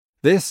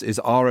This is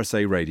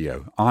RSA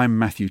Radio. I'm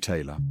Matthew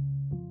Taylor.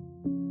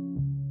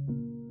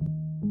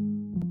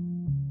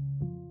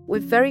 We're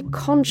very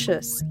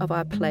conscious of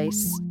our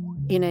place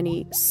in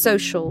any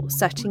social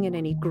setting, in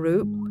any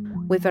group.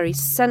 We're very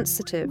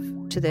sensitive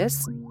to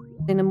this.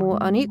 In a more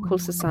unequal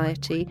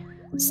society,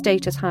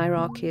 status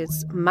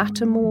hierarchies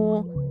matter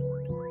more.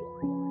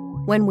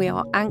 When we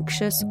are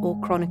anxious or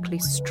chronically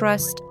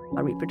stressed,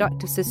 our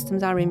reproductive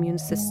systems, our immune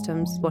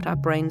systems, what our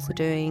brains are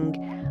doing,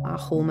 our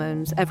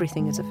hormones,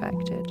 everything is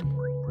affected.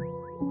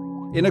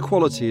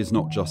 Inequality is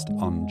not just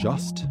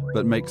unjust,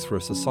 but makes for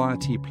a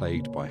society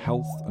plagued by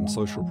health and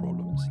social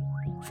problems.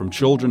 From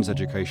children's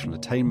educational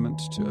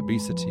attainment to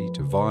obesity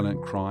to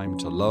violent crime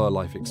to lower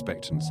life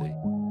expectancy.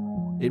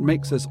 It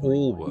makes us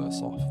all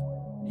worse off,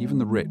 even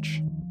the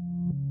rich.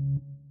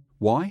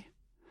 Why?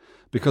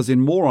 Because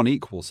in more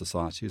unequal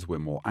societies, we're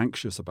more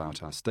anxious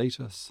about our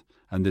status,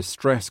 and this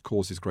stress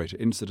causes greater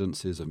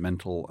incidences of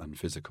mental and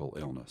physical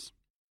illness.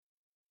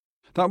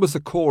 That was the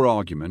core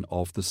argument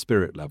of The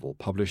Spirit Level,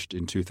 published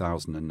in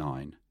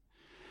 2009.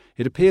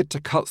 It appeared to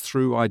cut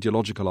through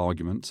ideological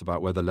arguments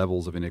about whether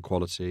levels of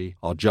inequality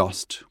are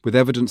just, with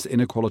evidence that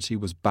inequality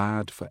was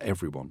bad for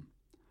everyone.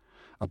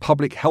 A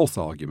public health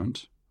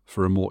argument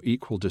for a more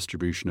equal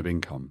distribution of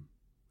income.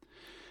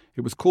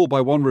 It was called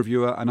by one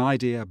reviewer an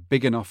idea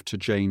big enough to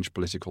change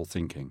political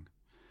thinking.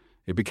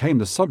 It became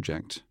the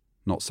subject,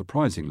 not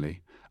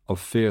surprisingly, of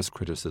fierce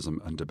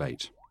criticism and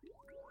debate.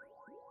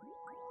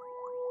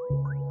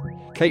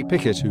 Kate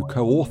Pickett, who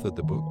co-authored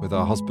the book with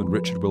her husband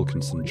Richard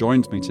Wilkinson,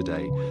 joins me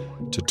today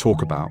to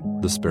talk about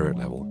The Spirit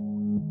Level.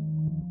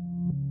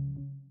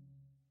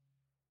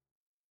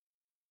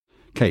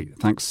 Kate,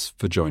 thanks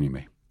for joining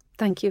me.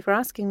 Thank you for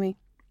asking me.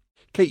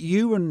 Kate,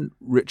 you and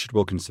Richard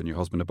Wilkinson, your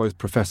husband, are both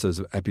professors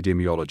of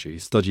epidemiology,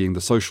 studying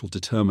the social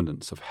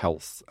determinants of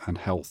health and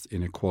health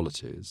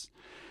inequalities.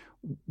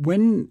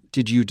 When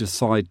did you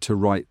decide to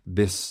write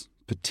this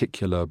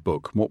particular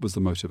book? What was the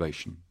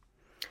motivation?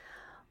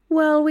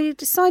 Well, we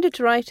decided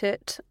to write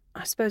it,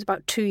 I suppose,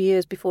 about 2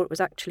 years before it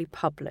was actually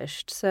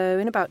published, so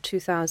in about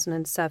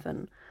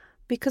 2007,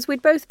 because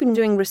we'd both been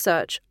doing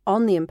research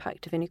on the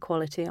impact of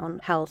inequality on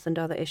health and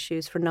other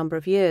issues for a number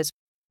of years.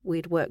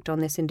 We'd worked on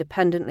this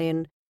independently,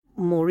 and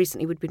more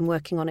recently we'd been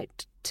working on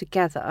it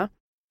together,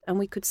 and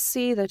we could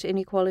see that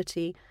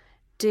inequality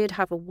did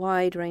have a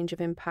wide range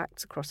of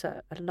impacts across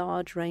a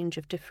large range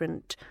of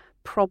different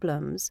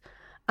problems,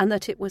 and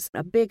that it was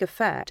a big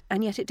effect,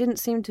 and yet it didn't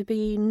seem to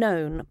be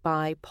known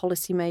by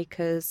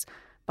policymakers,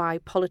 by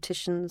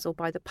politicians, or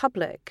by the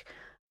public.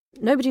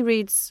 Nobody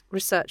reads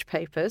research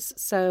papers,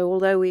 so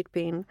although we'd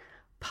been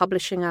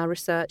publishing our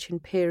research in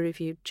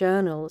peer-reviewed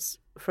journals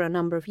for a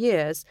number of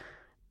years,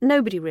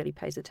 nobody really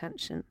pays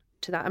attention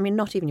to that. I mean,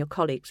 not even your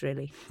colleagues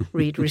really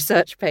read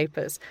research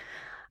papers.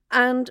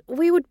 And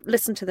we would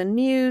listen to the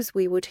news,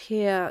 we would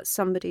hear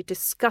somebody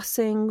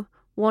discussing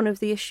one of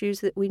the issues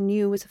that we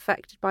knew was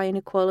affected by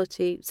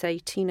inequality, say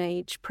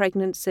teenage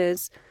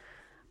pregnancies,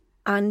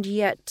 and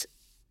yet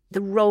the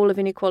role of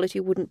inequality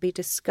wouldn't be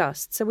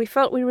discussed. So we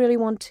felt we really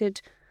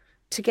wanted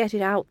to get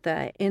it out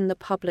there in the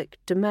public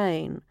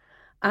domain.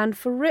 And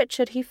for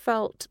Richard, he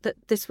felt that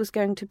this was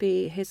going to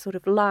be his sort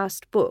of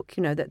last book,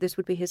 that this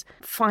would be his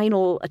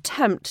final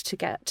attempt to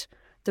get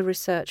the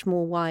research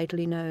more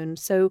widely known.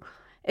 So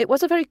it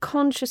was a very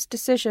conscious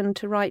decision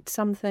to write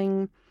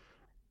something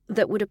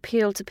that would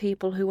appeal to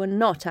people who are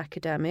not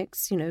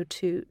academics,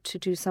 to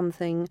do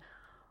something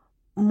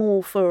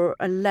more for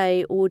a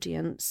lay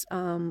audience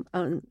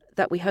and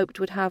that we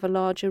hoped would have a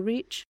larger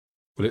reach.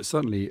 Well, it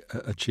certainly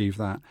achieved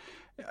that.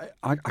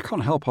 I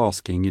can't help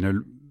asking,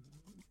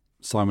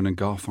 Simon and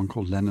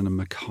Garfunkel, Lennon and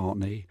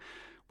McCartney,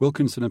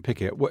 Wilkinson and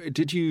Pickett.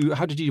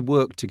 How did you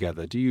work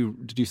together?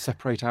 Did you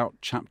separate out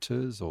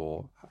chapters,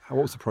 or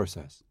what was the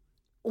process?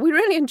 We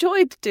really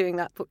enjoyed doing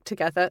that book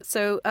together.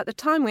 So at the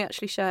time, we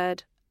actually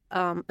shared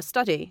a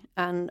study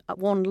and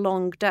one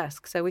long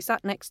desk. So we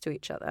sat next to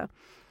each other.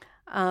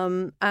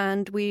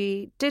 And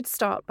we did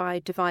start by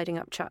dividing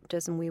up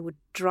chapters, and we would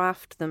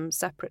draft them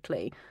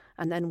separately.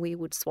 And then we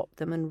would swap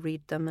them and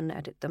read them and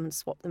edit them and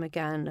swap them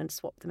again and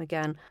swap them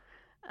again.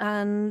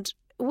 And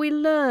we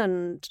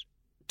learned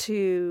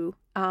to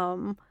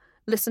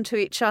listen to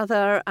each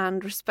other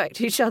and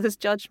respect each other's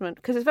judgment,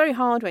 because it's very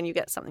hard when you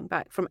get something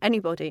back from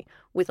anybody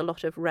with a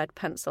lot of red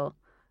pencil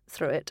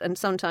through it. And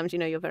sometimes,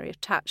 you're very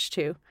attached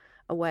to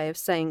a way of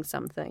saying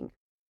something.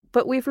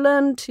 But we've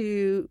learned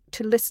to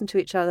listen to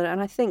each other,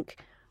 and I think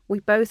we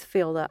both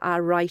feel that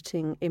our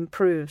writing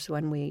improves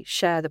when we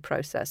share the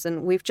process.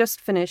 And we've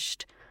just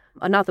finished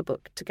another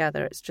book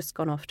together. It's just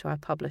gone off to our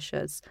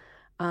publishers.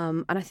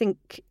 And I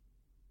think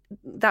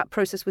that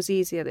process was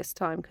easier this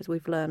time because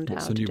we've learned how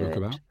to do it. What's the new book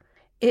about?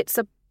 It's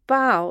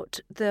about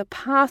the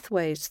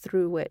pathways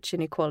through which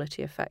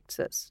inequality affects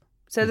us.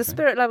 So The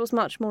Spirit Level is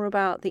much more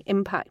about the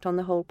impact on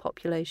the whole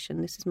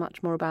population. This is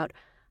much more about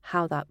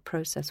how that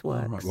process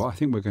works. All right. Well, I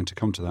think we're going to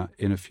come to that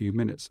in a few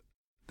minutes.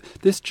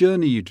 This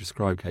journey you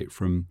described, Kate,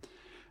 from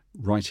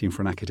writing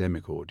for an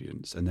academic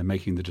audience and then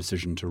making the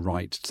decision to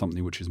write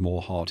something which is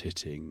more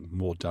hard-hitting,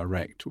 more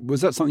direct,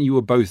 was that something you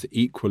were both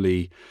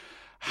equally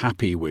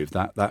happy with,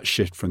 that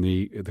shift from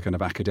the kind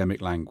of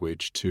academic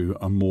language to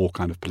a more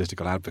kind of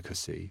political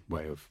advocacy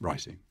way of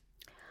writing?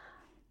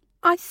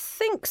 I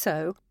think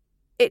so.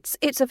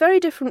 It's a very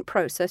different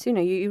process.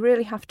 You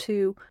really have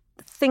to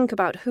think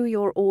about who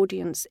your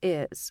audience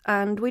is.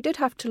 And we did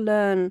have to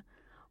learn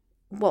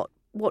what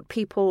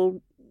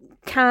people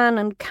can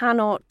and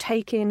cannot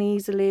take in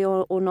easily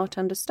or not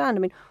understand. I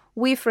mean,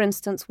 we, for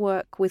instance,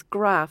 work with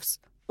graphs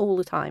all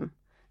the time.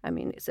 I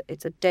mean,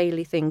 it's a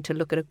daily thing to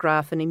look at a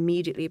graph and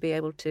immediately be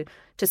able to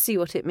see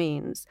what it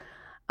means.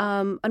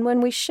 And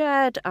when we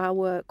shared our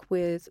work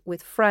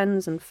with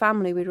friends and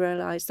family, we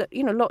realised that,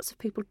 lots of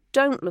people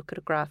don't look at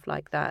a graph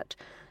like that.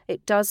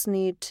 It does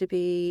need to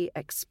be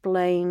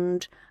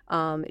explained.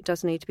 It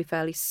does need to be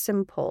fairly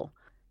simple.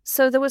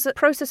 So there was a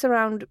process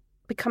around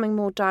becoming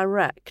more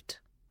direct.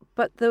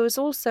 But there was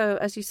also,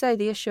 as you say,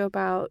 the issue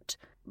about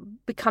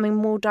becoming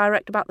more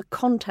direct about the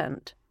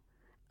content.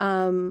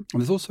 And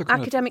there's also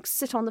academics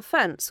sit on the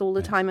fence all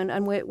the time,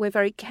 and we're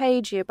very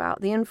cagey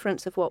about the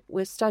inference of what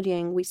we're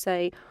studying. We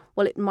say,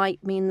 well, it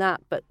might mean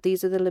that, but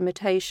these are the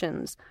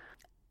limitations.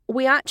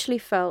 We actually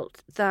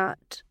felt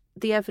that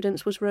the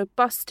evidence was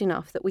robust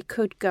enough that we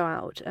could go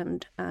out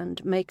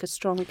and make a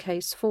strong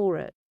case for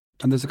it.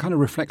 And there's a kind of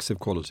reflexive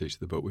quality to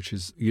the book, which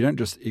is you don't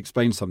just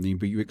explain something,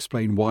 but you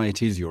explain why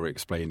it is you're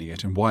explaining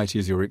it and why it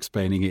is you're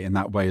explaining it in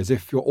that way, as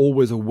if you're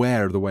always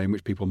aware of the way in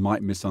which people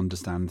might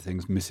misunderstand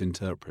things,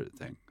 misinterpret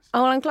things.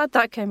 Oh, well, I'm glad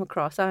that came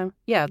across.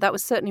 That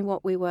was certainly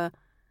what we were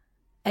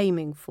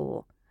aiming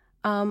for.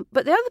 But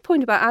the other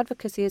point about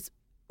advocacy is,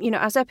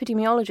 as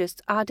epidemiologists,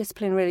 our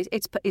discipline really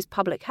is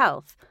public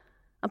health.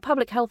 And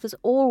public health has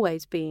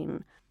always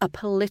been a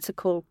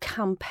political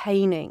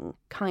campaigning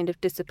kind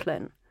of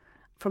discipline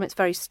from its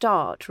very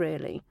start,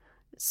 really.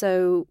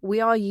 So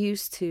we are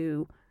used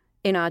to,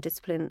 in our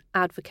discipline,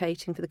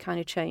 advocating for the kind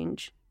of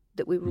change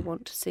that we would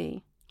want to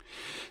see.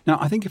 Now,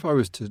 I think if I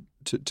was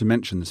to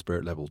mention The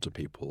Spirit Level to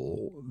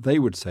people, they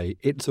would say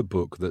it's a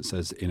book that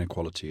says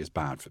inequality is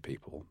bad for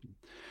people.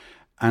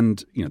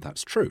 And,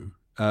 that's true.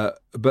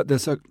 But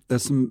there's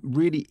some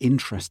really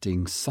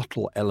interesting,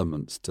 subtle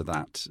elements to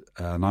that.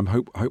 And I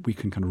hope we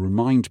can kind of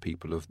remind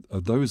people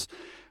of those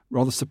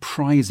rather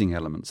surprising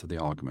elements of the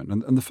argument.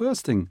 And the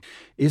first thing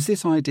is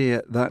this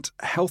idea that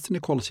health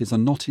inequalities are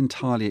not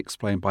entirely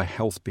explained by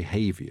health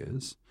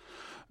behaviours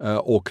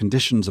or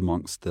conditions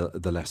amongst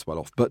the less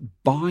well-off, but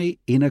by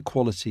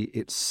inequality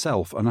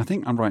itself. And I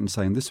think I'm right in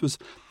saying this was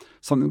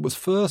something that was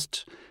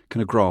first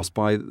kind of grasped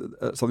by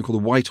something called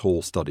the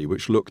Whitehall study,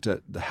 which looked at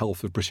the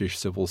health of British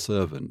civil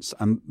servants.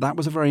 And that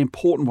was a very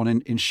important one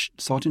in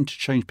starting to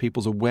change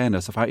people's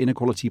awareness of how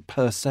inequality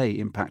per se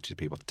impacted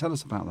people. Tell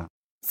us about that.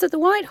 So the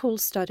Whitehall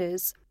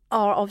studies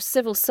are of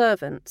civil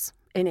servants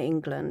in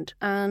England,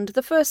 and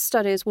the first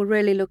studies were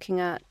really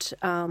looking at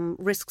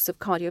risks of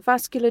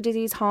cardiovascular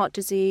disease, heart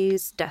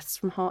disease, deaths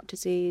from heart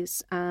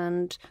disease,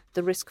 and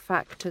the risk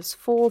factors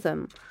for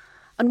them.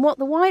 And what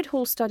the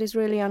Whitehall studies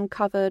really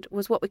uncovered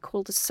was what we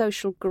call the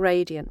social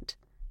gradient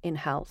in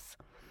health.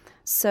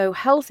 So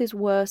health is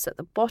worse at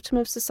the bottom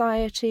of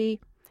society,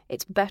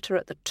 it's better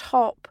at the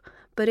top,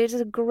 but it is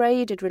a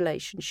graded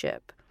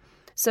relationship.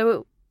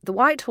 So the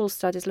Whitehall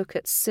studies look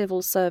at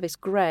civil service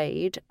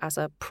grade as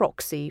a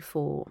proxy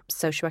for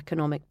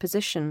socioeconomic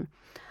position.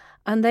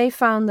 And they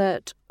found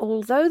that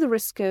although the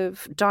risk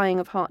of dying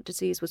of heart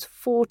disease was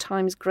 4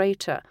 times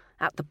greater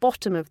at the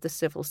bottom of the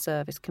civil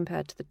service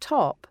compared to the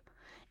top,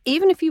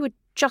 even if you were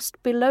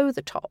just below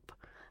the top,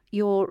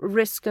 your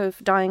risk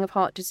of dying of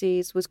heart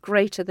disease was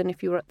greater than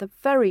if you were at the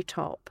very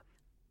top.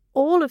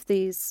 All of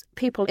these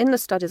people in the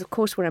studies, of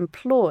course, were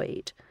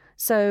employed.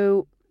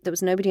 So there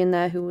was nobody in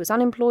there who was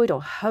unemployed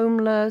or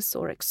homeless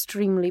or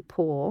extremely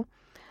poor.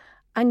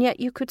 And yet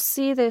you could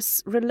see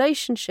this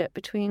relationship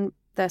between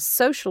their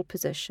social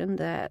position,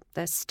 their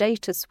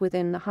status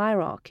within the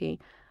hierarchy,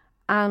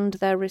 and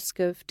their risk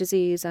of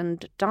disease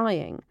and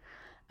dying.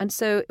 And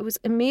so it was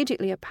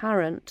immediately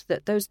apparent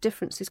that those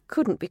differences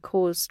couldn't be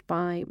caused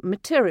by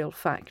material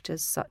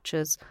factors such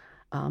as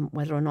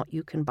whether or not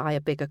you can buy a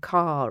bigger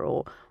car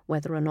or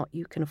whether or not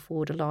you can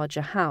afford a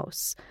larger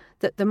house,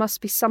 that there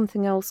must be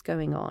something else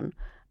going on,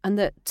 and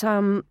that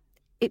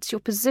it's your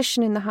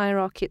position in the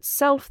hierarchy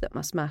itself that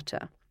must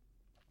matter.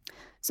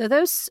 So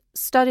those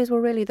studies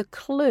were really the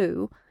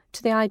clue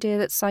to the idea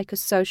that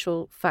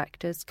psychosocial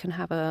factors can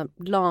have a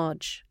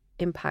large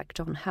impact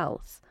on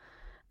health.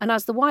 And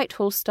as the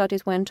Whitehall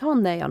studies went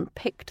on, they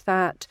unpicked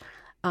that.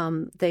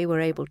 They were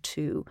able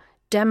to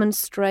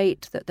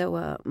demonstrate that there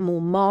were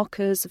more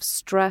markers of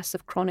stress,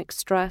 of chronic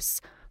stress,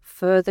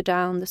 further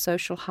down the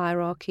social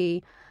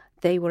hierarchy.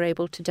 They were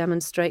able to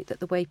demonstrate that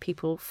the way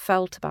people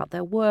felt about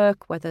their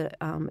work, whether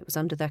it was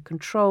under their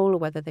control or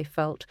whether they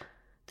felt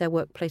their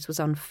workplace was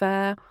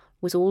unfair,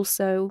 was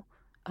also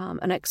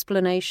an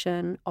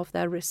explanation of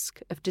their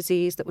risk of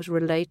disease that was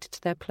related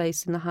to their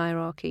place in the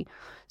hierarchy.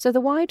 So the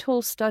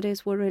Whitehall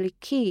studies were really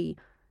key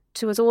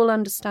to us all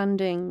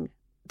understanding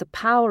the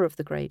power of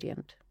the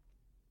gradient.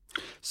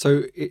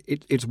 So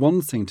it's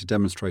one thing to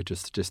demonstrate a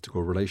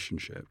statistical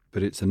relationship,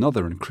 but it's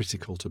another and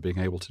critical to being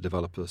able to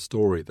develop a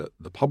story that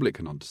the public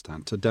can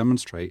understand, to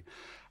demonstrate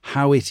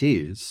how it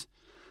is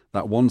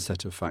that one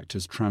set of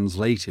factors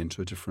translate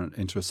into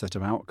a set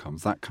of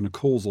outcomes, that kind of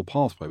causal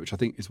pathway, which I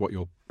think is what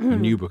your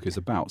new book is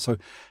about. So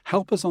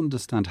help us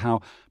understand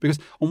how, because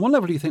on one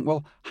level you think,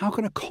 well, how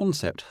can a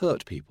concept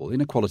hurt people?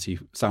 Inequality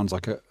sounds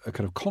like a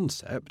kind of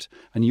concept,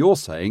 and you're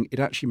saying it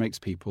actually makes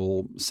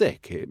people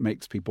sick. It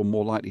makes people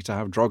more likely to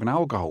have drug and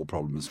alcohol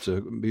problems, to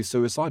be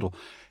suicidal.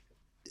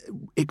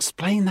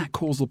 Explain that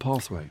causal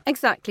pathway.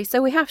 Exactly.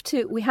 So we have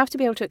to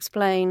be able to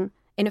explain,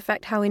 in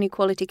effect, how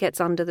inequality gets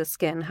under the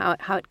skin, how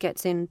it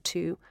gets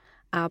into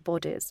our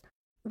bodies.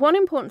 One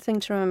important thing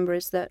to remember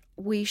is that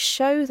we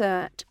show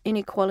that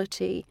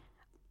inequality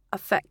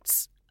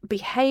affects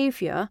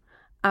behaviour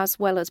as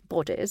well as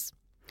bodies.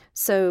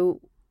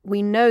 So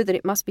we know that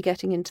it must be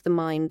getting into the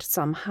mind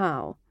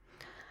somehow.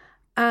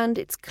 And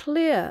it's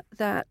clear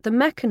that the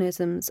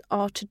mechanisms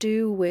are to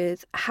do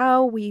with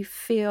how we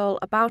feel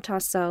about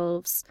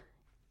ourselves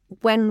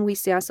when we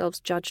see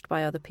ourselves judged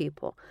by other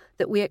people,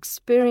 that we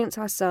experience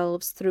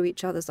ourselves through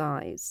each other's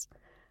eyes,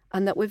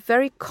 and that we're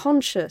very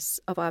conscious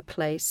of our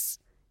place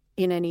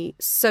in any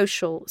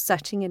social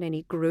setting, in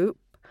any group,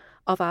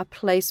 of our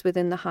place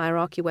within the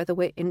hierarchy, whether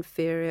we're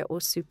inferior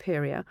or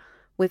superior.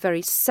 We're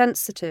very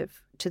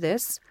sensitive to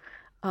this.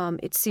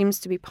 It seems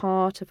to be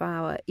part of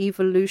our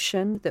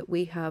evolution that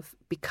we have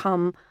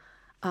become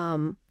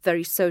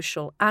very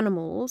social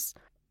animals.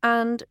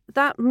 And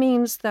that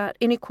means that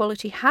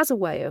inequality has a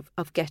way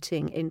of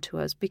getting into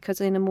us,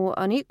 because in a more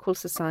unequal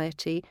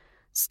society,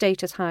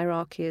 status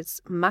hierarchies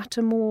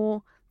matter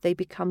more, they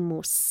become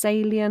more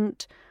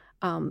salient,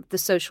 the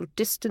social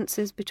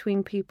distances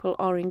between people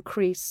are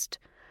increased.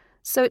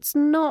 So it's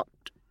not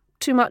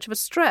too much of a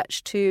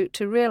stretch to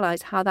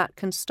realise how that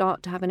can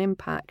start to have an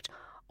impact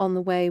on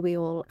the way we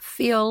all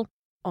feel,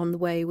 on the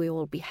way we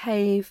all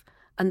behave,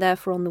 and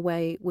therefore on the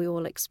way we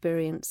all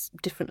experience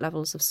different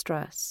levels of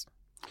stress.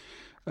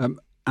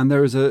 And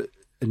there is a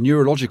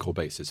neurological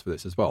basis for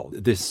this as well.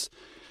 This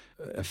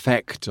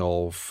effect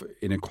of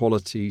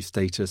inequality,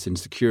 status,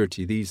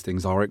 insecurity, these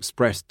things are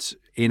expressed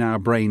in our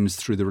brains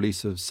through the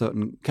release of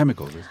certain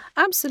chemicals.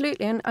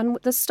 Absolutely. And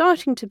there's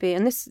starting to be,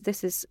 and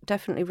this is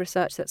definitely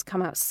research that's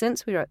come out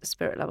since we wrote The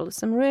Spirit Level, there's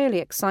some really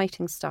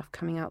exciting stuff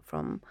coming out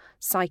from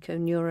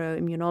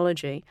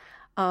psychoneuroimmunology.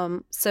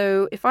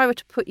 So if I were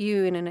to put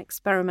you in an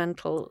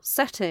experimental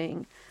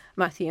setting,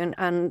 Matthew,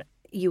 and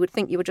you would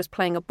think you were just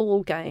playing a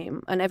ball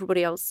game and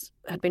everybody else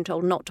had been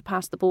told not to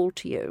pass the ball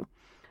to you,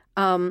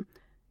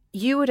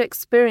 you would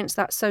experience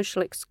that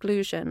social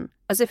exclusion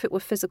as if it were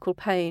physical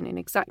pain in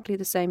exactly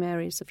the same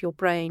areas of your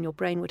brain. Your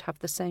brain would have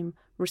the same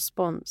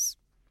response.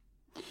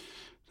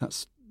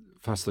 That's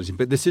fascinating.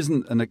 But this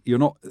isn't, you're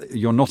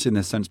not in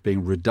this sense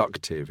being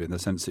reductive, in the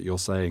sense that you're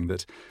saying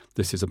that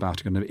this is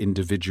about a kind of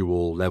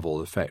individual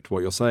level effect.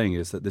 What you're saying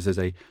is that this is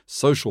a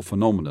social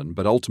phenomenon,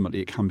 but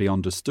ultimately it can be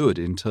understood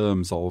in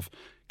terms of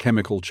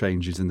chemical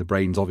changes in the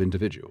brains of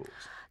individuals.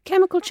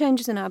 Chemical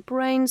changes in our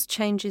brains,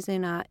 changes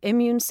in our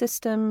immune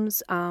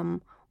systems.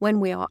 When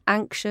we are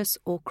anxious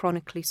or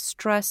chronically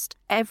stressed,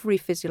 every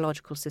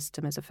physiological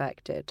system is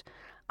affected.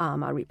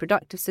 Our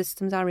reproductive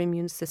systems, our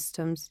immune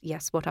systems,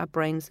 yes, what our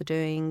brains are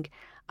doing,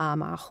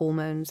 our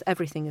hormones,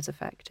 everything is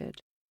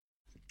affected.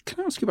 Can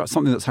I ask you about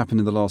something that's happened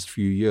in the last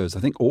few years? I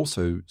think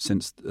also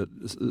since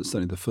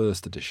certainly the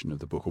first edition of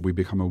the book, or we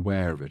become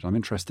aware of it. I'm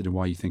interested in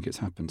why you think it's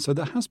happened. So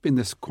there has been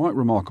this quite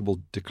remarkable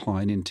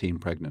decline in teen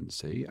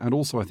pregnancy, and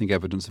also I think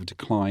evidence of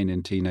decline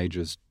in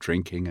teenagers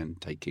drinking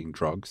and taking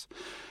drugs.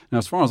 Now,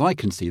 as far as I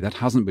can see, that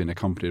hasn't been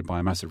accompanied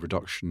by a massive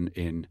reduction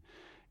in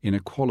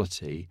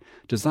inequality.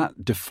 Does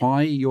that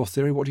defy your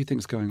theory? What do you think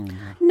is going on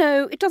there?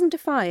 No, it doesn't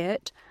defy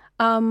it.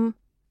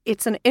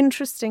 It's an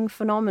interesting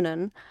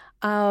phenomenon.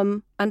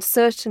 And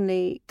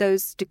certainly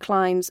those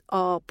declines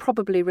are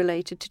probably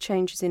related to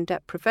changes in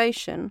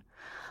deprivation.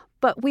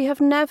 But we have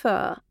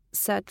never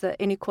said that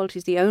inequality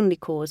is the only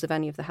cause of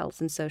any of the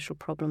health and social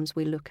problems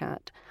we look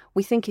at.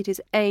 We think it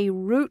is a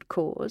root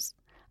cause,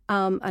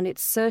 and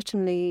it's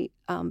certainly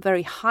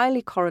very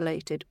highly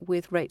correlated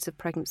with rates of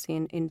pregnancy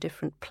in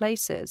different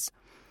places.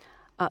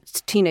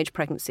 Teenage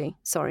pregnancy,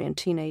 and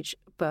teenage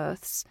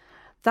births.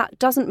 That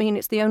doesn't mean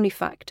it's the only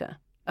factor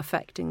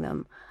affecting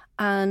them.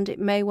 And it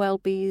may well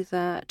be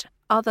that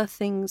other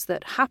things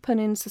that happen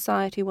in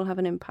society will have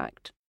an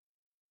impact.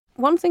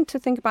 One thing to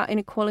think about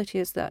inequality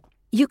is that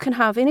you can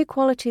have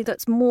inequality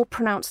that's more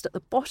pronounced at the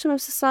bottom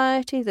of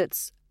society,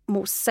 that's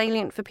more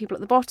salient for people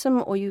at the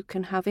bottom, or you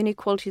can have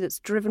inequality that's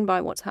driven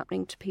by what's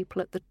happening to people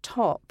at the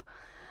top.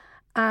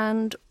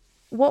 And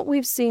what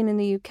we've seen in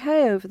the UK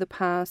over the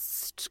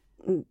past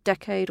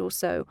decade or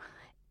so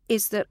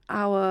is that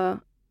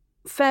our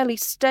fairly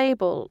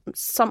stable,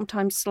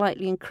 sometimes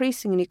slightly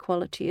increasing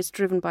inequality is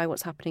driven by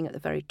what's happening at the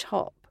very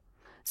top.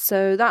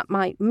 So that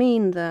might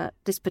mean that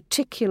this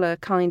particular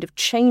kind of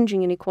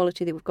changing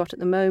inequality that we've got at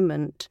the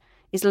moment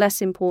is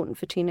less important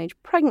for teenage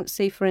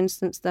pregnancy, for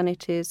instance, than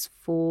it is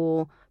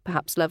for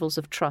perhaps levels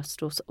of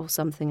trust or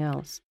something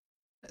else.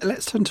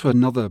 Let's turn to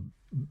another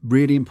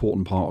really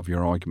important part of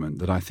your argument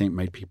that I think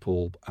made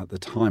people at the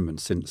time and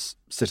since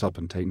sit up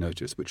and take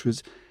notice, which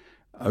was,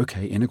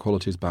 okay,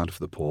 inequality is bad for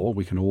the poor.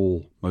 We can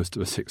all, most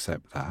of us,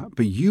 accept that.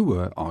 But you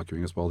were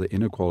arguing as well that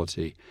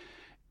inequality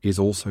is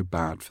also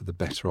bad for the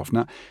better off.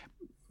 Now,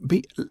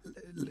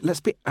 let's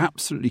be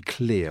absolutely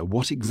clear.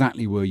 What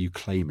exactly were you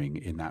claiming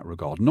in that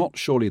regard? Not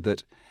surely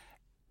that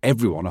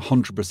everyone,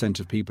 100%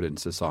 of people in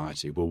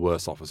society, were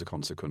worse off as a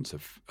consequence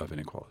of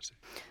inequality.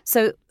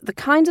 So the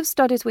kinds of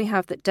studies we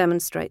have that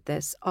demonstrate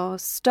this are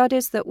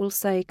studies that will,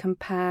 say,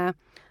 compare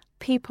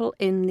people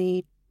in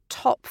the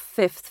top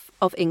fifth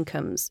of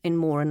incomes in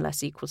more and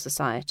less equal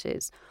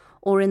societies,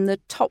 or in the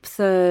top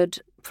third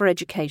for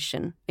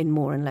education in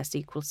more and less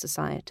equal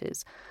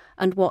societies.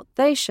 And what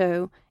they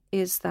show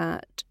is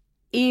that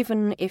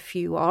even if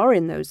you are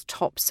in those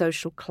top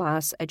social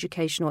class,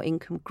 education or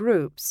income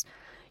groups,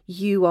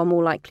 you are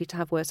more likely to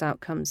have worse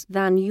outcomes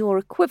than your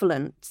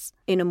equivalents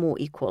in a more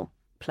equal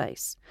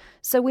place.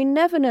 So we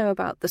never know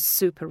about the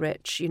super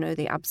rich,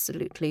 the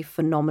absolutely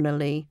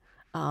phenomenally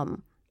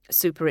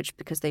super rich,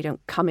 because they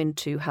don't come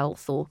into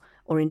health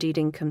or indeed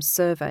income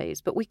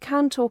surveys. But we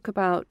can talk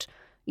about,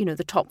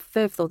 the top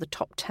fifth or the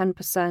top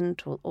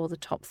 10% or the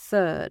top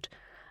third.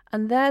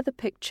 And there the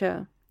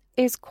picture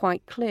is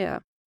quite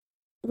clear.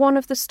 One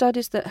of the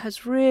studies that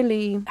has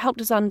really helped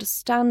us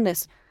understand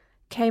this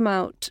came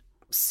out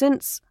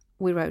since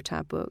we wrote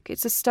our book.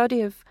 It's a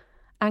study of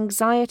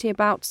anxiety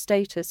about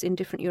status in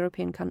different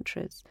European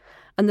countries.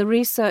 And the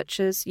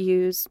researchers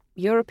use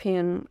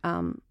European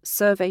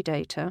survey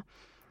data,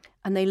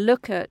 and they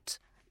look at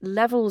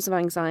levels of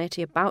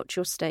anxiety about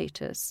your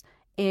status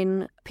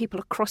in people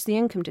across the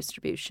income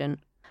distribution.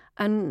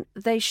 And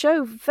they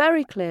show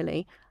very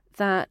clearly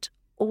that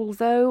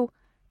although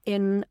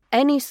in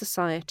any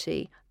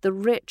society the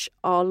rich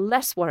are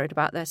less worried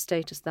about their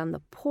status than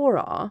the poor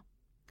are,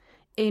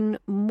 in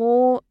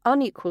more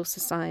unequal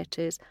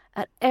societies,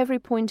 at every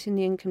point in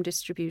the income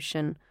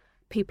distribution,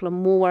 people are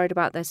more worried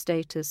about their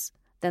status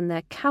than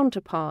their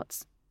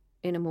counterparts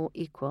in a more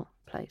equal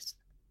place.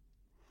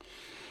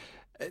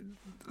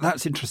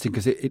 That's interesting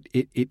because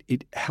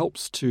it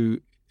helps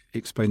to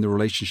explain the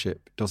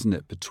relationship, doesn't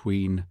it,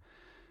 between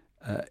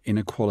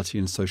inequality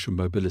and social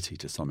mobility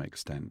to some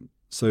extent,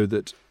 so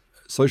that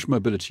social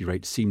mobility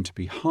rates seem to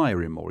be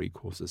higher in more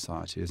equal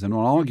societies. And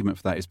one argument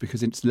for that is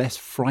because it's less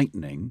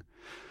frightening.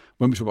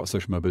 When we talk about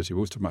social mobility, we're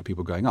always talking about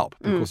people going up.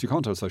 Of course, you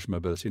can't have social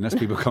mobility unless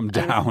people come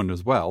down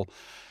as well.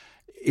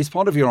 Is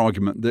part of your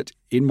argument that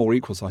in more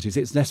equal societies,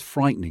 it's less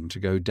frightening to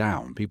go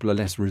down? People are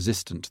less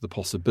resistant to the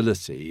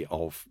possibility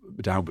of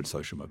downward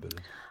social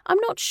mobility? I'm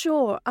not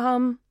sure.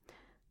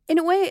 In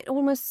a way, it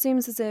almost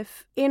seems as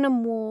if in a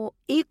more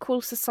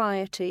equal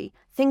society,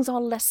 things are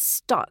less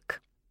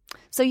stuck.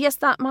 So yes,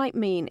 that might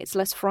mean it's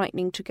less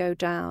frightening to go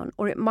down,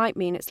 or it might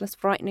mean it's less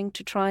frightening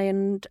to try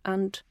and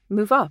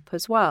move up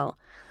as well.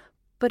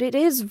 But it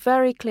is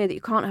very clear that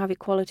you can't have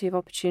equality of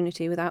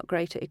opportunity without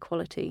greater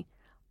equality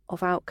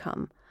of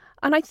outcome.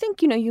 And I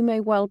think, you may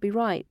well be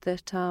right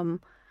that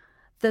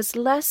there's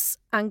less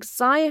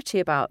anxiety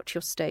about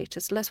your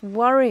status, less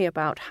worry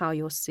about how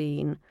you're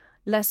seen,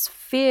 less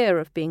fear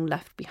of being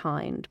left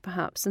behind,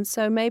 perhaps. And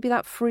so maybe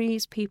that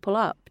frees people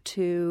up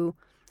to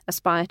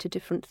aspire to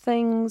different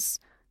things,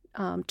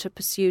 to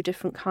pursue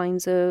different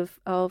kinds of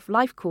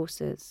life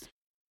courses.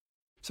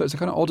 So it's a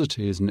kind of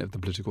oddity, isn't it, of the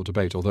political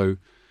debate, although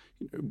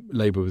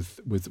Labour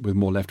with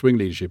more left-wing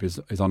leadership is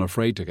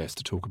unafraid, I guess,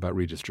 to talk about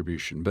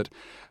redistribution. But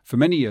for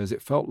many years,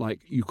 it felt like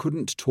you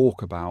couldn't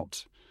talk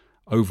about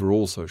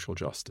overall social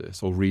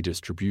justice or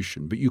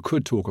redistribution, but you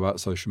could talk about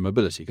social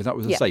mobility because that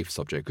was a safe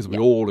subject, because we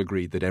all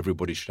agreed that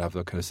everybody should have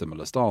a kind of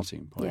similar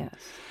starting point. Yes.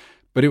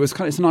 But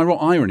it's an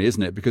irony,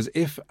 isn't it? Because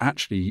if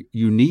actually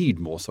you need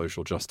more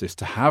social justice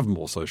to have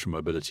more social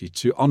mobility,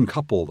 to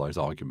uncouple those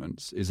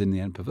arguments is in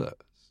the end perverse.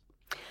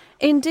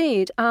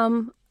 Indeed.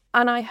 And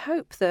I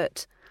hope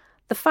that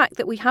the fact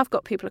that we have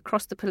got people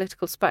across the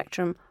political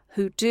spectrum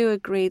who do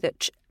agree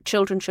that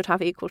children should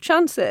have equal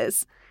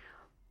chances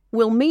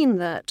will mean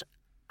that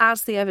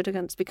as the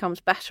evidence becomes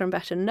better and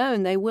better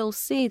known, they will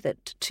see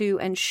that to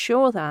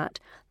ensure that,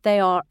 they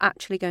are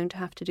actually going to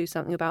have to do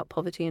something about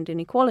poverty and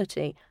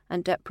inequality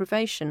and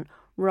deprivation,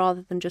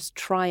 rather than just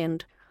try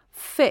and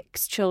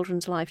fix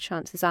children's life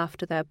chances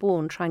after they're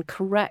born, try and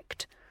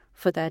correct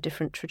for their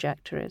different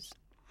trajectories.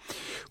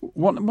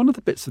 One of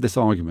the bits of this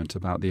argument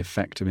about the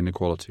effect of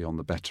inequality on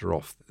the better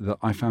off that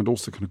I found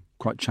also kind of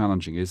quite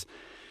challenging is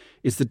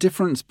the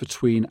difference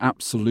between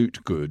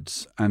absolute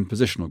goods and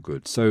positional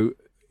goods. So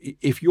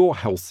if you're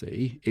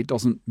healthy, it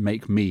doesn't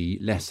make me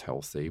less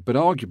healthy. But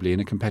arguably in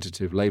a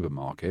competitive labour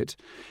market,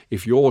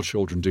 if your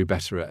children do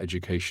better at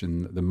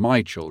education than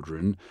my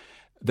children,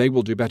 they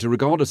will do better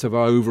regardless of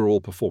our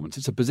overall performance.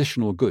 It's a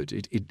positional good.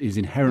 It is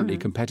inherently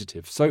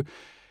competitive. So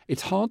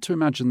it's hard to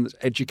imagine that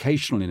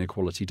educational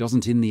inequality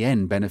doesn't in the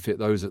end benefit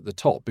those at the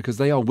top because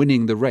they are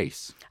winning the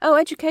race. Oh,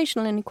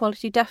 educational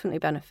inequality definitely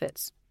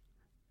benefits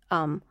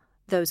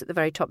those at the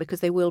very top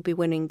because they will be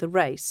winning the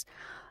race.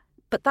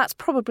 But that's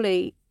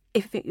probably,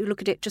 if you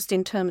look at it just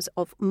in terms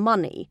of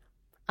money,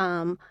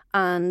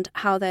 and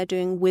how they're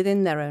doing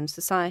within their own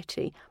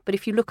society. But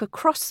if you look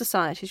across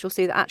societies, you'll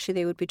see that actually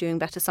they would be doing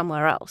better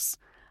somewhere else,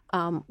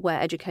 where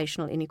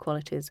educational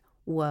inequalities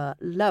were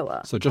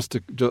lower. So just to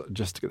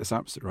get this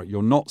absolutely right,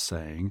 you're not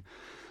saying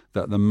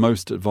that the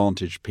most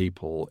advantaged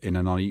people in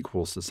an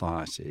unequal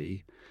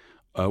society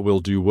will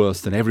do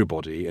worse than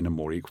everybody in a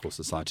more equal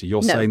society.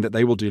 You're saying that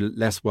they will do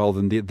less well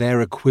than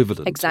their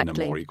equivalent in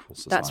a more equal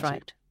society. That's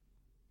right.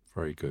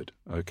 Very good.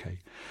 Okay.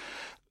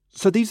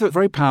 So these are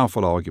very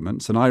powerful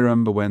arguments, and I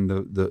remember when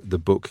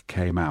the book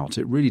came out,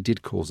 it really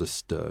did cause a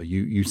stir.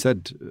 You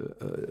said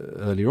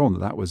earlier on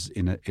that was,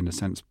 in a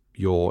sense,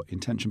 your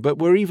intention. But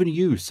were even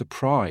you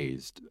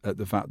surprised at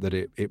the fact that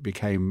it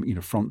became,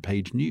 front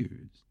page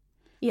news?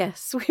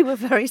 Yes, we were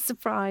very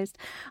surprised.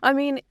 I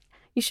mean,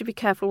 you should be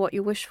careful what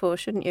you wish for,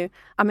 shouldn't you?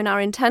 I mean, our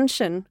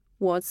intention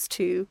was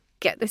to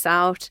get this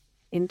out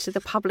into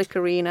the public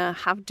arena,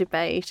 have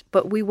debate,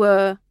 but we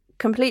were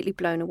completely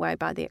blown away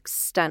by the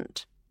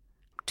extent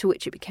to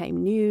which it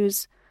became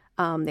news,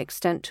 the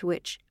extent to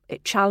which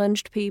it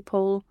challenged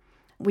people.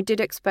 We did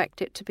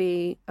expect it to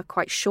be a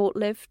quite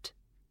short-lived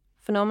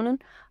phenomenon.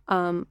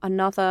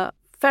 Another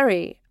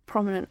very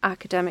prominent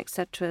academic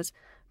said to us,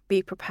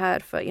 be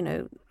prepared for,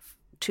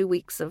 2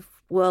 weeks of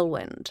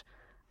whirlwind.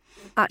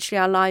 Actually,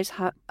 our lives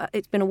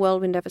it's been a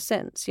whirlwind ever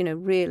since.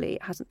 Really,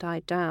 it hasn't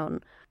died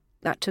down.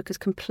 That took us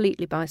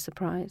completely by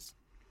surprise.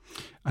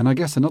 And I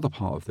guess another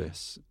part of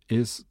this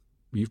is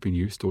you've been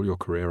used all your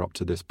career up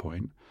to this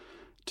point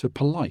to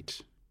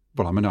polite.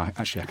 Well, I mean,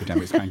 actually,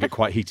 academics can get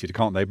quite heated,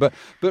 can't they? But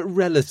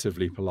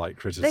relatively polite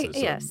criticism.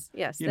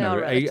 Yes, they are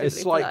relatively a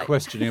slight polite.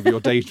 questioning of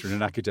your data in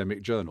an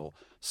academic journal.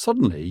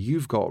 Suddenly,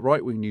 you've got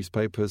right-wing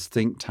newspapers,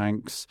 think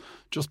tanks,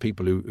 just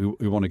people who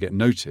want to get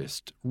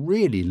noticed,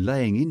 really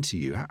laying into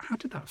you. How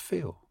did that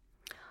feel?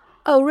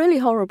 Oh, really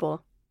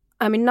horrible.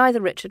 I mean,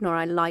 neither Richard nor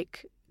I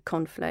like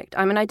conflict.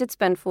 I mean, I did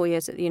spend 4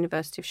 years at the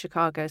University of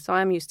Chicago, so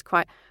I am used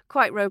to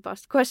quite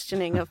robust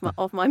questioning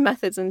of my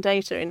methods and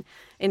data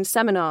in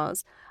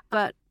seminars.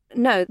 But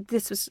no,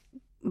 this was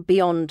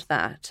beyond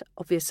that,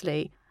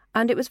 obviously.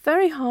 And it was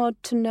very hard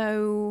to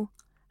know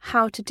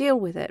how to deal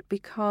with it,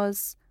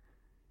 because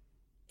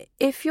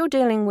if you're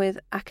dealing with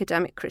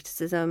academic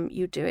criticism,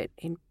 you do it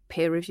in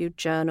peer-reviewed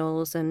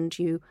journals and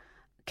you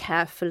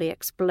carefully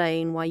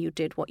explain why you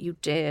did what you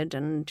did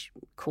and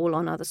call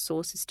on other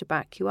sources to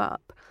back you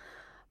up.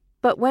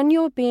 But when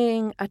you're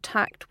being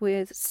attacked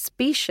with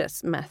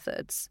specious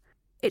methods,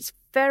 it's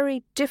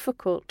very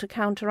difficult to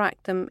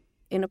counteract them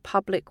in a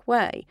public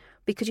way,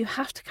 because you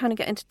have to kind of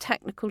get into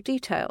technical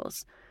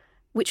details,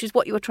 which is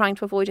what you were trying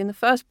to avoid in the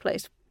first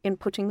place in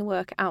putting the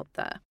work out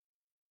there.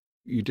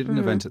 You did an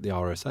event at the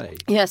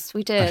RSA. Yes,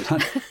 we did.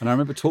 And I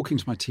remember talking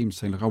to my team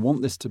saying, look, I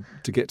want this to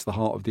get to the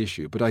heart of the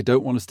issue, but I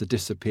don't want us to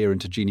disappear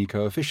into Gini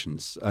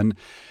coefficients. And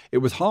it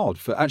was hard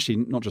for actually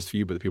not just for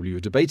you, but the people you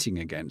were debating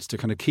against to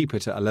kind of keep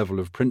it at a level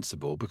of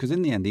principle, because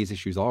in the end, these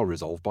issues are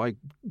resolved by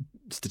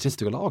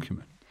statistical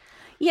argument.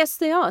 Yes,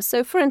 they are.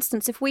 So, for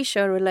instance, if we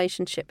show a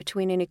relationship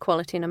between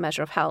inequality and a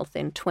measure of health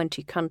in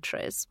 20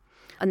 countries,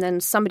 and then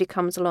somebody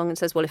comes along and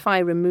says, well, if I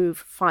remove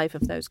 5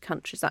 of those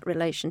countries, that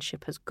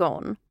relationship has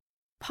gone.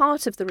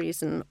 Part of the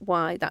reason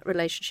why that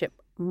relationship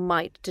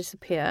might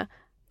disappear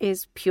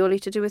is purely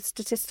to do with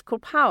statistical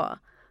power.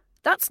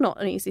 That's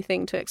not an easy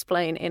thing to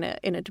explain in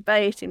a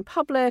debate in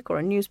public or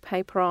a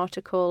newspaper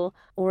article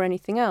or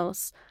anything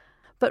else.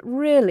 But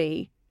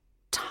really,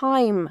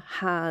 time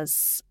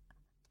has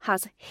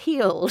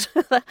healed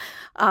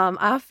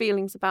our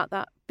feelings about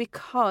that,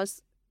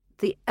 because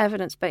the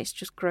evidence base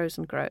just grows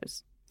and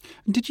grows.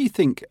 And did you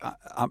think,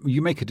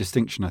 you make a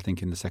distinction, I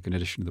think, in the second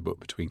edition of the book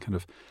between kind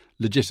of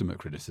legitimate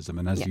criticism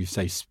and, as you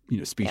say,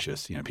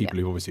 specious, people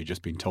who've obviously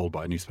just been told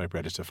by a newspaper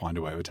editor, find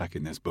a way of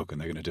attacking this book,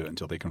 and they're going to do it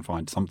until they can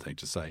find something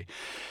to say.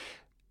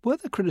 Were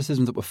there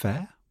criticisms that were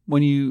fair?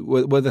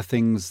 Were there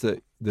things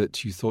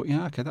that you thought,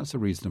 okay, that's a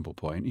reasonable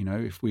point.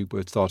 If we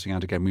were starting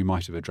out again, we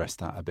might have addressed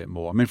that a bit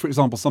more. I mean, for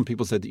example, some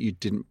people said that you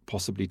didn't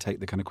possibly take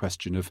the kind of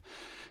question of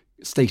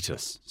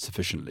status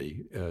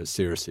sufficiently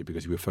seriously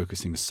because you were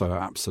focusing so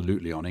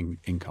absolutely on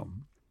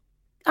income.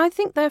 I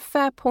think they're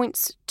fair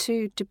points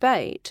to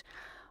debate.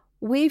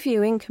 We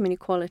view income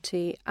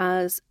inequality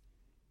as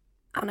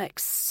an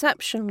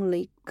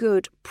exceptionally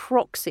good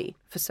proxy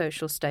for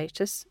social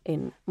status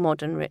in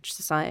modern rich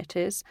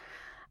societies.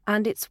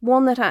 And it's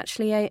one that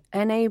actually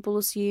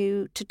enables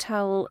you to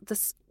tell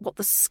what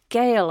the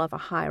scale of a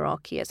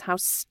hierarchy is, how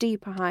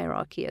steep a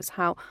hierarchy is,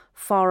 how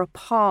far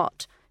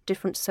apart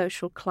different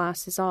social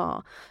classes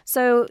are.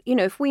 So,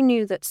 if we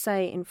knew that,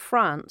 say, in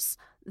France,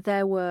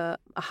 there were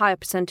a higher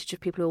percentage of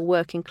people who were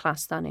working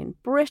class than in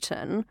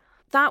Britain,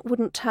 that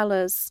wouldn't tell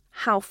us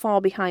how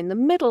far behind the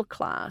middle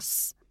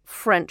class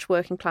French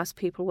working class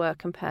people were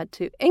compared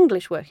to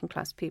English working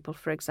class people,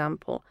 for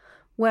example.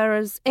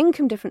 Whereas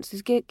income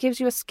differences gives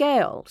you a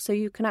scale, so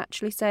you can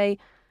actually say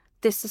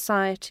this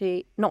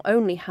society not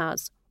only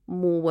has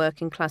more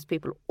working class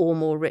people or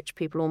more rich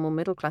people or more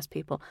middle class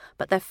people,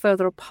 but they're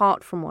further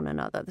apart from one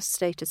another. The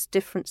status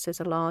differences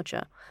are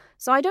larger.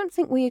 So I don't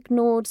think we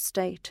ignored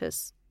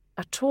status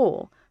at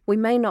all. we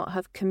may not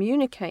have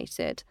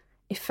communicated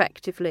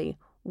effectively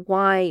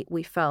why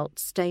we felt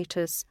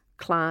status,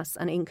 class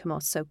and income are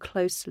so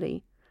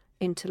closely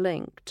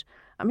interlinked.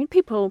 I mean,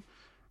 people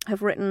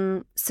have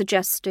written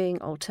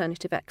suggesting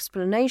alternative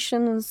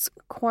explanations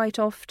quite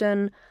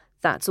often.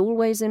 That's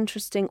always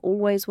interesting,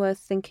 always worth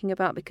thinking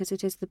about, because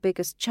it is the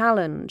biggest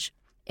challenge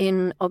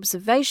in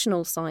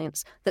observational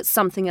science, that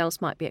something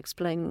else might be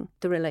explaining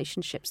the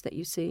relationships that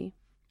you see.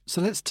 So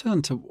let's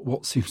turn to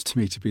what seems to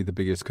me to be the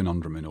biggest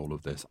conundrum in all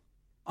of this.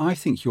 I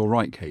think you're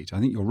right, Kate. I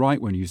think you're right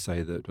when you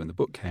say that when the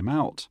book came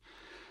out,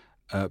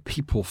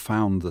 people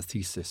found the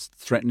thesis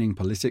threatening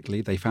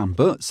politically. They found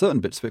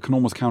certain bits of it can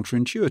almost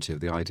counterintuitive.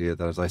 The idea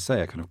that, as I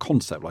say, a kind of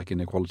concept like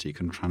inequality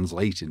can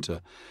translate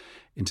into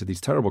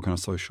these terrible kind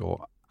of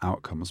social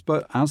outcomes.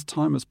 But as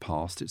time has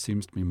passed, it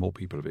seems to me more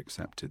people have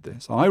accepted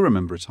this. I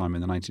remember a time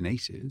in the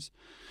 1980s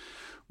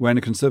when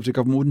a Conservative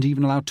government wouldn't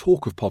even allow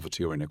talk of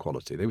poverty or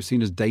inequality. They were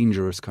seen as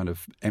dangerous kind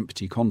of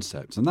empty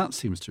concepts, and that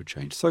seems to have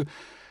changed. So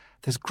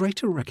there's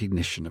greater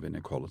recognition of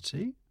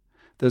inequality.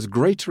 There's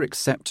greater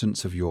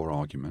acceptance of your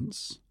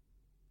arguments.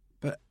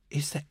 But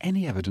is there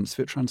any evidence of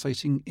it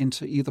translating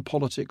into either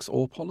politics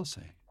or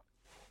policy?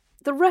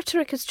 The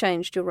rhetoric has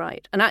changed, you're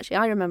right. And actually,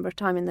 I remember a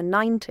time in the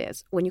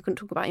 90s when you couldn't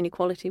talk about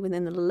inequality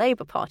within the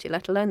Labour Party,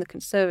 let alone the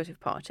Conservative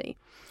Party.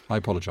 I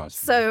apologise.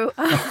 So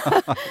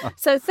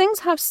things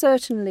have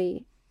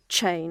certainly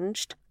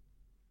changed.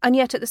 And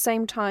yet, at the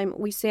same time,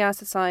 we see our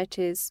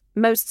societies,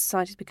 most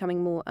societies,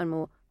 becoming more and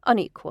more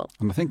unequal.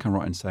 And I think I'm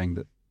right in saying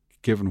that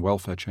given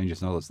welfare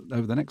changes and others,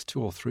 over the next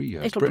 2 or 3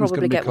 years, it'll Britain's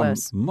probably going to get become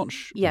worse.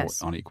 Much more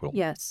unequal.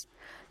 Yes.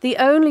 The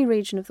only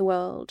region of the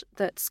world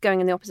that's going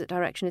in the opposite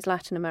direction is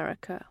Latin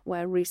America,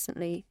 where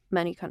recently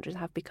many countries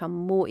have become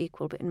more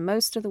equal. But in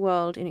most of the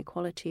world,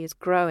 inequality is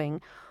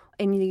growing.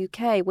 In the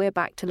UK, we're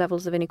back to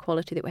levels of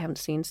inequality that we haven't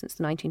seen since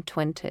the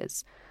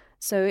 1920s.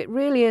 So it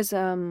really is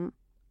a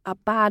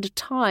bad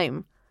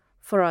time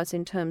for us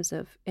in terms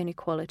of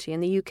inequality.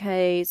 And the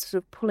UK is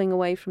sort of pulling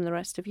away from the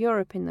rest of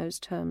Europe in those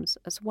terms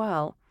as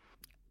well.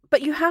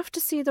 But you have to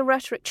see the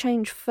rhetoric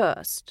change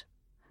first.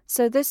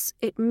 So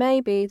it may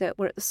be that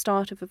we're at the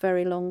start of a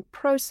very long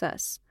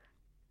process.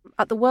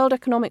 At the World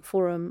Economic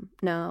Forum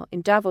now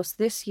in Davos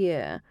this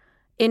year,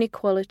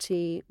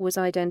 inequality was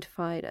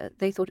identified.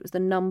 They thought it was the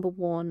number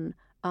one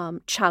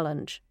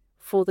challenge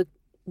for the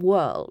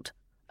world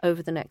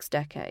over the next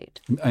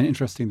decade. And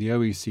interesting, the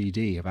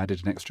OECD have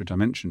added an extra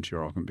dimension to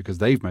your argument because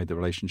they've made the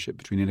relationship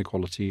between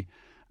inequality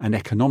and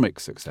economic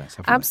success,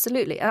 haven't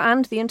Absolutely.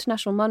 And the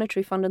International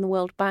Monetary Fund and the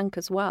World Bank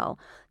as well.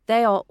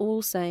 They are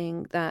all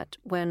saying that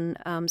when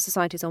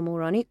societies are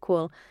more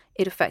unequal,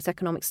 it affects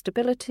economic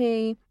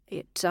stability,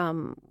 it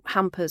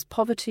hampers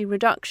poverty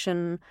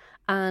reduction,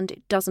 and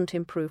it doesn't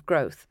improve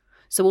growth.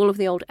 So all of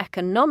the old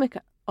economic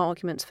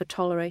arguments for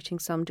tolerating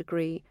some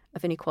degree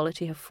of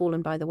inequality have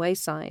fallen by the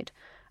wayside.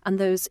 And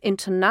those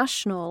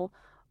international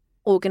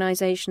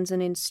organizations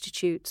and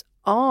institutes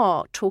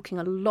are talking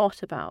a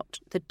lot about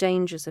the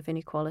dangers of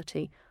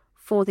inequality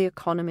for the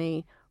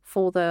economy,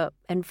 for the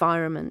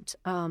environment,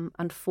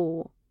 and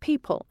for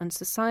people and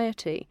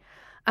society.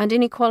 And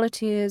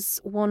inequality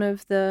is one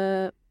of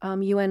the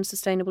UN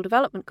Sustainable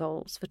Development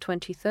Goals for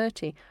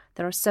 2030.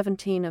 There are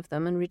 17 of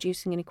them, and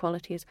reducing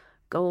inequality is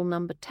goal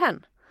number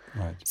 10.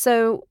 Right.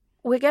 So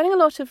we're getting a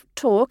lot of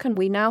talk, and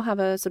we now have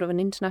a sort of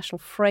an international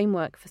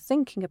framework for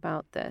thinking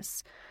about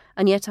this.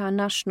 And yet our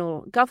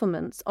national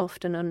governments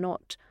often are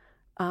not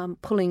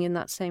pulling in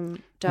that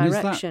same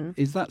direction.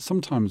 Is that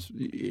sometimes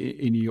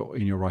in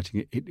your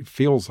writing, it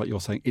feels like you're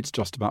saying it's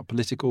just about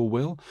political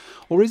will?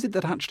 Or is it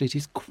that actually it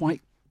is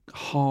quite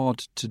hard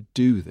to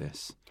do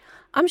this?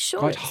 I'm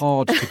sure quite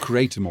hard to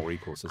create a more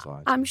equal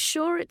society. I'm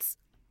sure it's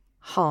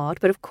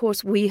hard, but of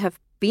course we have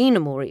been a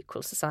more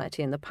equal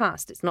society in the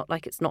past. It's not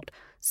like it's not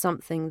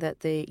something that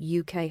the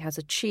UK has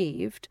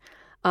achieved.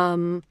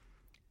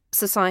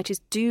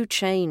 Societies do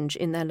change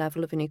in their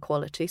level of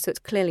inequality, so it's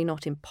clearly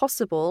not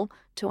impossible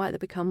to either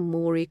become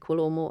more equal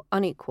or more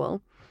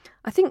unequal.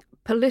 I think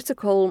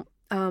political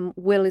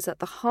will is at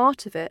the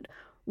heart of it.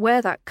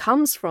 Where that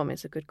comes from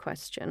is a good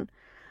question.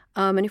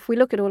 And if we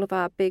look at all of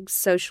our big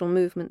social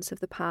movements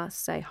of the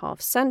past, say,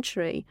 half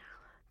century,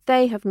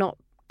 they have not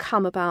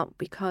come about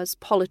because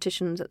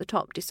politicians at the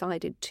top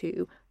decided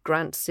to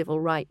grant civil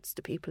rights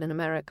to people in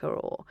America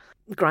or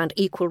grant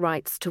equal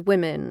rights to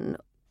women.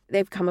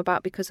 They've come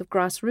about because of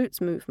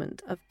grassroots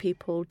movement of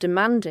people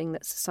demanding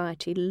that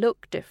society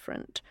look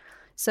different.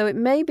 So it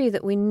may be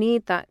that we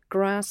need that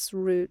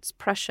grassroots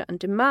pressure and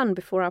demand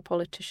before our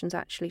politicians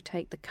actually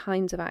take the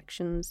kinds of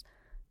actions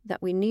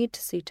that we need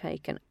to see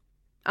taken.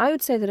 I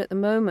would say that at the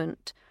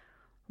moment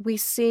we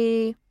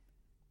see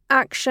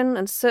action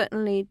and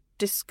certainly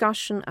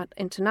discussion at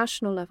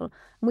international level,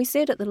 and we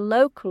see it at the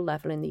local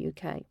level in the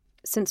UK.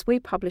 Since we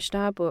published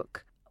our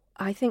book,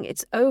 I think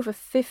it's over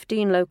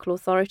 15 local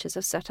authorities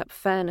have set up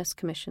fairness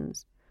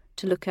commissions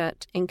to look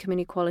at income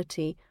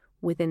inequality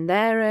within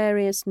their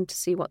areas and to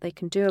see what they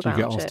can do about it.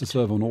 Do you get asked to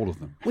serve on all of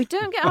them? We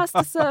don't get asked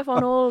to serve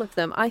on all of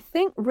them. I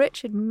think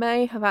Richard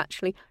may have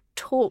actually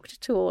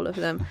talked to all of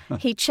them.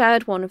 He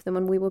chaired one of them,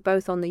 and we were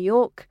both on the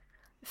York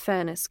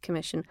Fairness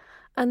Commission.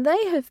 And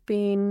they have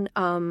been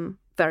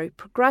very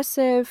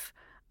progressive.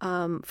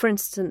 For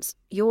instance,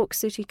 York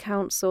City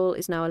Council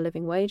is now a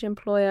living wage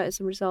employer as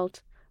a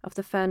result of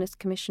the Fairness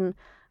Commission,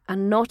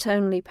 and not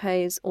only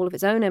pays all of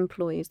its own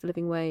employees the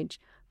living wage,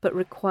 but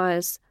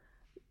requires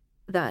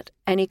that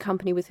any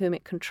company with whom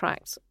it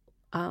contracts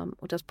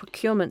or does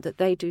procurement, that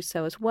they do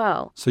so as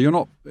well. So you're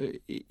not,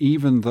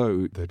 even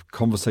though the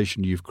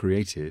conversation you've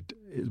created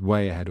is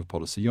way ahead of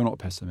policy, you're not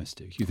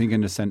pessimistic. You think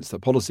in a sense that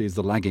policy is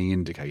the lagging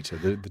indicator.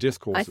 The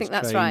discourse has changed.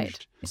 I think that's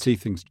right. You see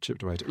things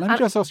chipped away. Let me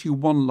just ask you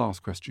one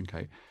last question,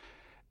 Kate.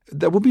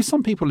 There will be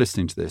some people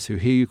listening to this who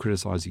hear you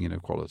criticising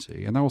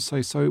inequality, and they'll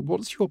say, so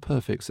what's your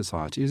perfect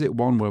society? Is it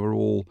one where we're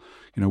all,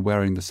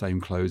 wearing the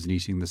same clothes and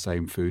eating the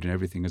same food and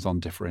everything is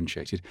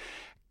undifferentiated?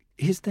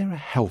 Is there a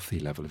healthy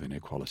level of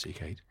inequality,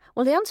 Kate?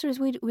 Well, the answer is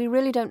we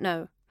really don't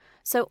know.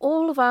 So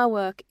all of our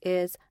work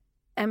is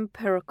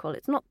empirical.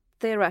 It's not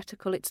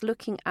theoretical. It's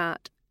looking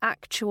at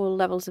actual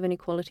levels of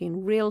inequality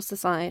in real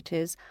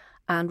societies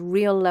and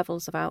real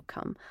levels of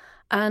outcome.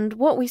 And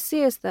what we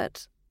see is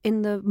that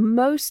in the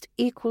most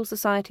equal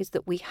societies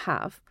that we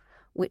have,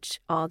 which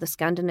are the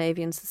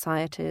Scandinavian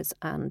societies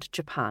and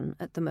Japan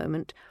at the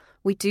moment,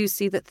 we do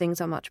see that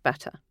things are much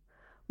better.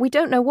 We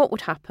don't know what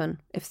would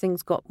happen if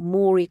things got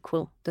more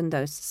equal than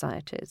those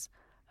societies.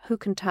 Who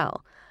can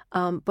tell?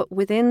 But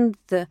within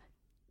the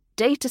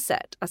data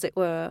set, as it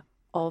were,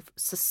 of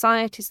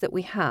societies that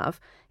we have,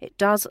 it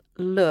does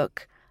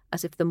look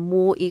as if the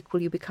more equal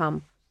you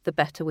become, the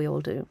better we all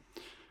do.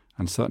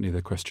 And certainly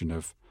the question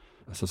of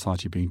a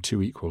society being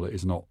too equal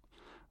is not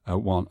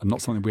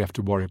not something we have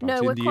to worry about.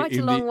 No, we're quite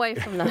a long way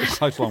from that.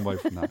 Quite a long way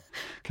from that.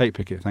 Kate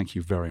Pickett, thank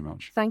you very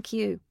much. Thank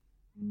you.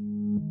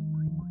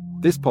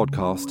 This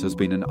podcast has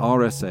been an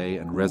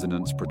RSA and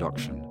Resonance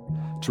production.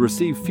 To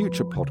receive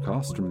future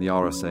podcasts from the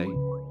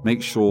RSA,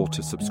 make sure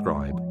to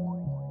subscribe.